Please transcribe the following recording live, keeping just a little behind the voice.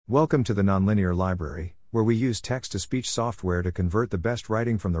Welcome to the Nonlinear Library, where we use text-to-speech software to convert the best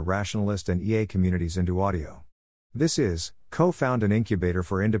writing from the rationalist and EA communities into audio. This is Co-Found an Incubator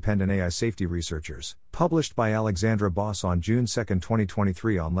for Independent AI Safety Researchers, published by Alexandra Bos on June 2,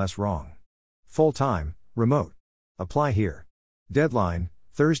 2023 on Less Wrong. Full-time, remote. Apply here. Deadline,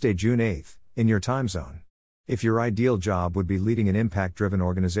 Thursday, June 8, in your time zone. If your ideal job would be leading an impact-driven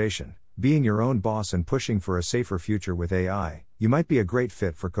organization, being your own boss and pushing for a safer future with AI, you might be a great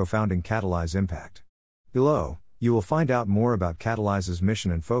fit for co-founding Catalyze Impact. Below, you will find out more about Catalyze's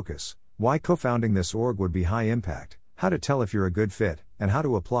mission and focus, why co-founding this org would be high impact, how to tell if you're a good fit, and how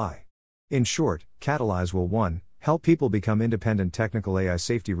to apply. In short, Catalyze will 1. Help people become independent technical AI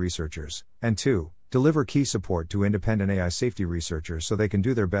safety researchers, and 2. Deliver key support to independent AI safety researchers so they can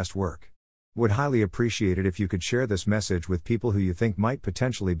do their best work. Would highly appreciate it if you could share this message with people who you think might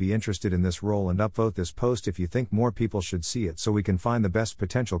potentially be interested in this role and upvote this post if you think more people should see it so we can find the best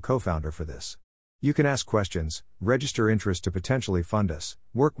potential co-founder for this. You can ask questions, register interest to potentially fund us,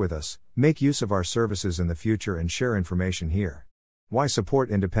 work with us, make use of our services in the future and share information here. Why support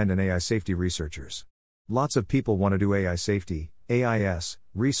independent AI safety researchers? Lots of people want to do AI safety, AIS,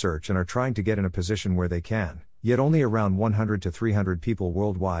 research and are trying to get in a position where they can. Yet only around 100 to 300 people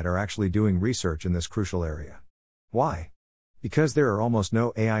worldwide are actually doing research in this crucial area. Why? Because there are almost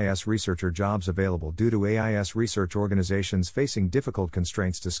no AIS researcher jobs available due to AIS research organizations facing difficult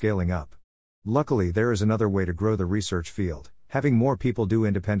constraints to scaling up. Luckily, there is another way to grow the research field, having more people do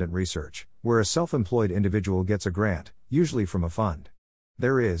independent research, where a self-employed individual gets a grant, usually from a fund.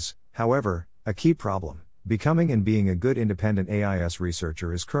 There is, however, a key problem. Becoming and being a good independent AIS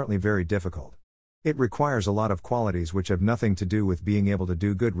researcher is currently very difficult. It requires a lot of qualities which have nothing to do with being able to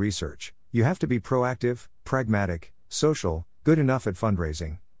do good research. You have to be proactive, pragmatic, social, good enough at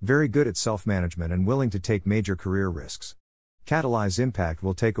fundraising, very good at self-management and willing to take major career risks. Catalyze Impact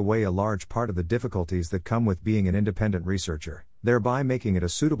will take away a large part of the difficulties that come with being an independent researcher, thereby making it a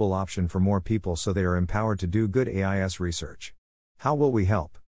suitable option for more people so they are empowered to do good AIS research. How will we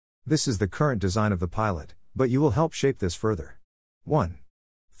help? This is the current design of the pilot, but you will help shape this further. 1.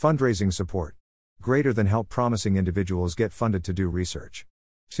 Fundraising support. Greater than help promising individuals get funded to do research.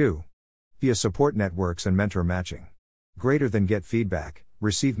 2. Via support networks and mentor matching. Greater than get feedback,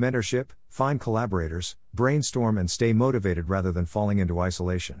 receive mentorship, find collaborators, brainstorm and stay motivated rather than falling into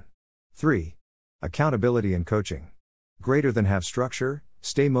isolation. 3. Accountability and coaching. Greater than have structure,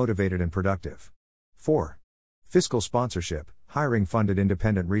 stay motivated and productive. 4. Fiscal sponsorship, hiring funded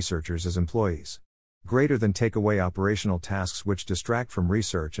independent researchers as employees. Greater than take away operational tasks which distract from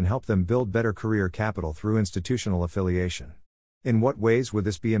research and help them build better career capital through institutional affiliation. In what ways would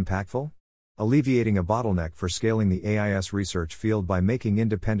this be impactful? Alleviating a bottleneck for scaling the AIS research field by making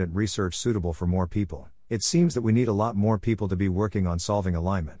independent research suitable for more people. It seems that we need a lot more people to be working on solving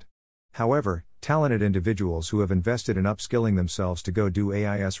alignment. However, talented individuals who have invested in upskilling themselves to go do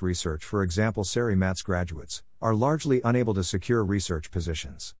AIS research, for example SERI-MATS graduates, are largely unable to secure research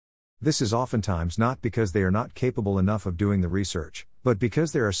positions. This is oftentimes not because they are not capable enough of doing the research, but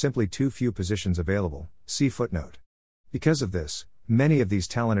because there are simply too few positions available, see footnote. Because of this, many of these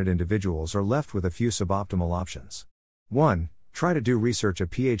talented individuals are left with a few suboptimal options. 1. Try to do research a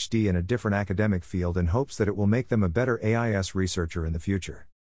PhD in a different academic field in hopes that it will make them a better AIS researcher in the future.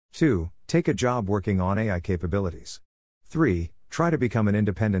 2. Take a job working on AI capabilities. 3. Try to become an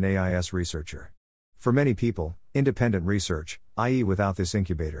independent AIS researcher. For many people, independent research, i.e. without this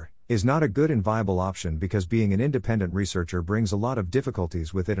incubator, is not a good and viable option because being an independent researcher brings a lot of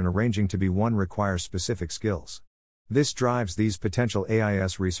difficulties with it and arranging to be one requires specific skills. This drives these potential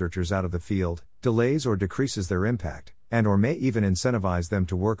AIS researchers out of the field, delays or decreases their impact, and or may even incentivize them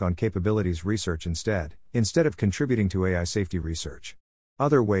to work on capabilities research instead of contributing to AI safety research.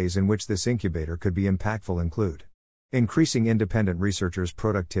 Other ways in which this incubator could be impactful include increasing independent researchers'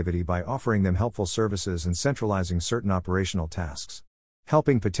 productivity by offering them helpful services and centralizing certain operational tasks.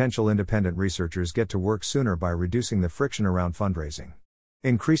 Helping potential independent researchers get to work sooner by reducing the friction around fundraising.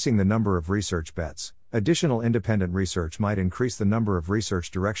 Increasing the number of research bets. Additional independent research might increase the number of research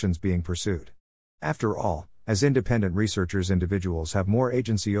directions being pursued. After all, as independent researchers, individuals have more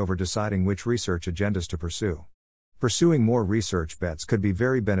agency over deciding which research agendas to pursue. Pursuing more research bets could be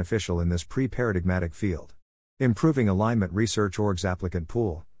very beneficial in this pre-paradigmatic field. Improving alignment. Research org's applicant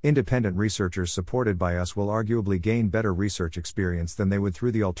pool. Independent researchers supported by us will arguably gain better research experience than they would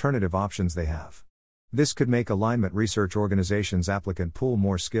through the alternative options they have. This could make alignment research organizations' applicant pool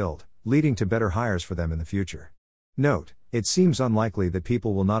more skilled, leading to better hires for them in the future. Note, it seems unlikely that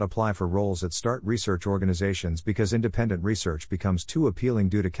people will not apply for roles at start research organizations because independent research becomes too appealing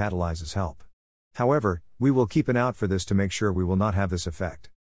due to Catalyze's help. However, we will keep an eye out for this to make sure we will not have this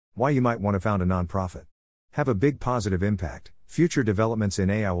effect. Why you might want to found a nonprofit. Have a big positive impact. Future developments in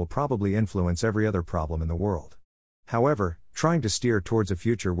AI will probably influence every other problem in the world. However, trying to steer towards a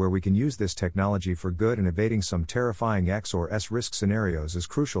future where we can use this technology for good and evading some terrifying X or S risk scenarios is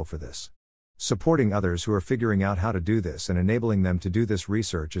crucial for this. Supporting others who are figuring out how to do this and enabling them to do this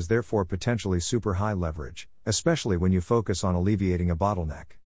research is therefore potentially super high leverage, especially when you focus on alleviating a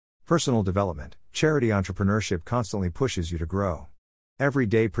bottleneck. Personal development. Charity entrepreneurship constantly pushes you to grow. Every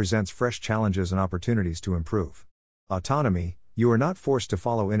day presents fresh challenges and opportunities to improve. Autonomy. You are not forced to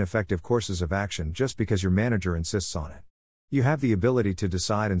follow ineffective courses of action just because your manager insists on it. You have the ability to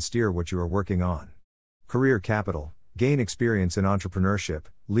decide and steer what you are working on. Career capital. Gain experience in entrepreneurship,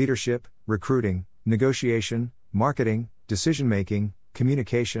 leadership, recruiting, negotiation, marketing, decision-making,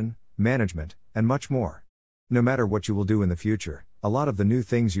 communication, management, and much more. No matter what you will do in the future, a lot of the new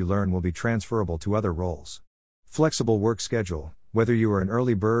things you learn will be transferable to other roles. Flexible work schedule. Whether you are an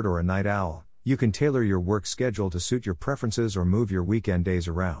early bird or a night owl, you can tailor your work schedule to suit your preferences or move your weekend days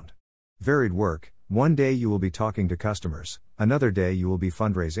around. Varied work. One day you will be talking to customers, another day you will be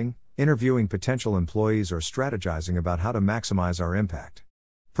fundraising, interviewing potential employees or strategizing about how to maximize our impact.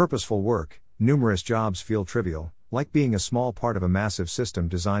 Purposeful work. Numerous jobs feel trivial, like being a small part of a massive system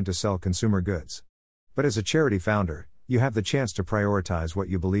designed to sell consumer goods. But as a charity founder, you have the chance to prioritize what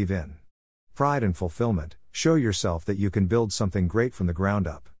you believe in. Pride and fulfillment. Show yourself that you can build something great from the ground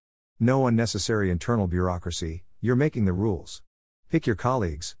up. No unnecessary internal bureaucracy, you're making the rules. Pick your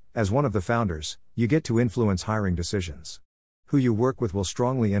colleagues. As one of the founders, you get to influence hiring decisions. Who you work with will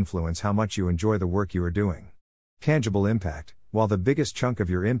strongly influence how much you enjoy the work you are doing. Tangible impact. While the biggest chunk of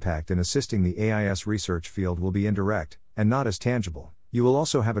your impact in assisting the AIS research field will be indirect, and not as tangible, you will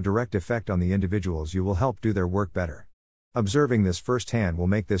also have a direct effect on the individuals you will help do their work better. Observing this firsthand will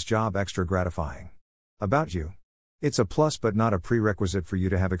make this job extra gratifying. About you. It's a plus but not a prerequisite for you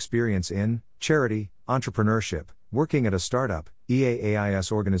to have experience in charity, entrepreneurship, working at a startup,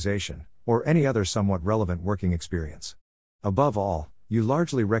 EAAIS organization, or any other somewhat relevant working experience. Above all, you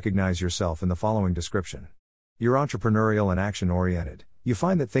largely recognize yourself in the following description. You're entrepreneurial and action-oriented. You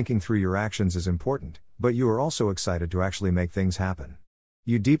find that thinking through your actions is important, but you are also excited to actually make things happen.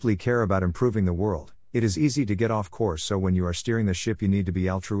 You deeply care about improving the world. It is easy to get off course, so when you are steering the ship you need to be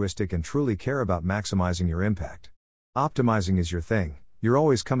altruistic and truly care about maximizing your impact. Optimizing is your thing. You're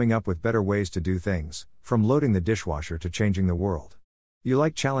always coming up with better ways to do things, from loading the dishwasher to changing the world. You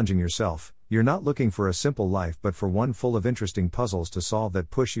like challenging yourself. You're not looking for a simple life but for one full of interesting puzzles to solve that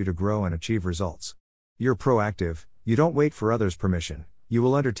push you to grow and achieve results. You're proactive. You don't wait for others' permission. You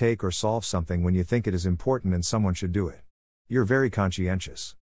will undertake or solve something when you think it is important and someone should do it. You're very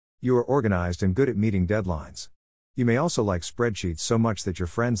conscientious. You are organized and good at meeting deadlines. You may also like spreadsheets so much that your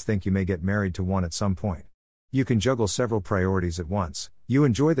friends think you may get married to one at some point. You can juggle several priorities at once. You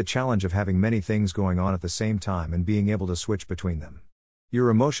enjoy the challenge of having many things going on at the same time and being able to switch between them. You're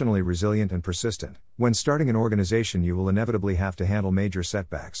emotionally resilient and persistent. When starting an organization you will inevitably have to handle major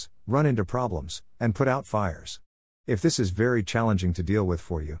setbacks, run into problems, and put out fires. If this is very challenging to deal with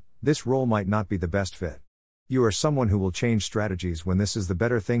for you, this role might not be the best fit. You are someone who will change strategies when this is the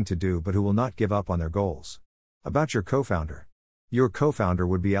better thing to do but who will not give up on their goals. About your co-founder. Your co-founder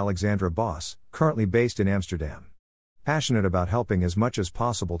would be Alexandra Bos, currently based in Amsterdam. Passionate about helping as much as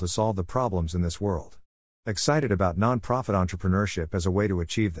possible to solve the problems in this world. Excited about non-profit entrepreneurship as a way to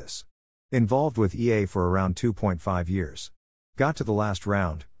achieve this. Involved with EA for around 2.5 years. Got to the last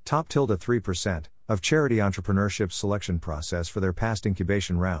round, top 3%, of charity entrepreneurship selection process for their past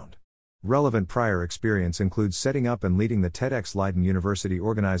incubation round. Relevant prior experience includes setting up and leading the TEDx Leiden University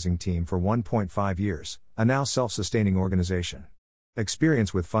organizing team for 1.5 years, a now self-sustaining organization.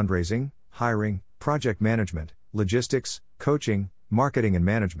 Experience with fundraising, hiring, project management, logistics, coaching, marketing and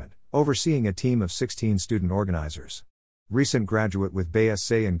management, overseeing a team of 16 student organizers. Recent graduate with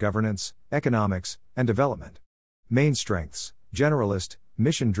BSc in governance, economics, and development. Main strengths: generalist,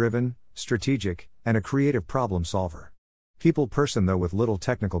 mission-driven, strategic, and a creative problem solver. People person though with little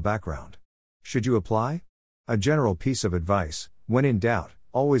technical background. Should you apply? A general piece of advice: when in doubt,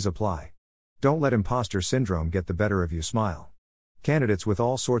 always apply. Don't let imposter syndrome get the better of you. Smile. Candidates with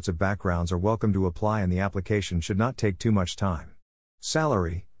all sorts of backgrounds are welcome to apply and the application should not take too much time.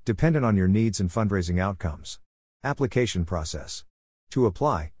 Salary, dependent on your needs and fundraising outcomes. Application process. To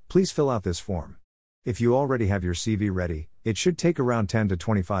apply, please fill out this form. If you already have your CV ready, it should take around 10 to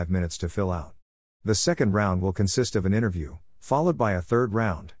 25 minutes to fill out. The second round will consist of an interview, followed by a third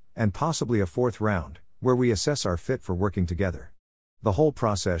round, and possibly a fourth round, where we assess our fit for working together. The whole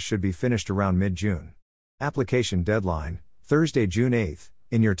process should be finished around mid-June. Application deadline, Thursday, June 8th,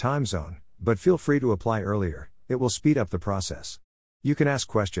 in your time zone, but feel free to apply earlier, it will speed up the process. You can ask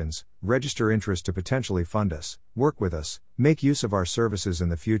questions, register interest to potentially fund us, work with us, make use of our services in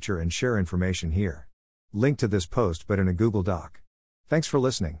the future, and share information here. Link to this post but in a Google Doc. Thanks for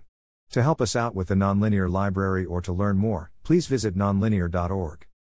listening. To help us out with the Nonlinear Library or to learn more, please visit nonlinear.org.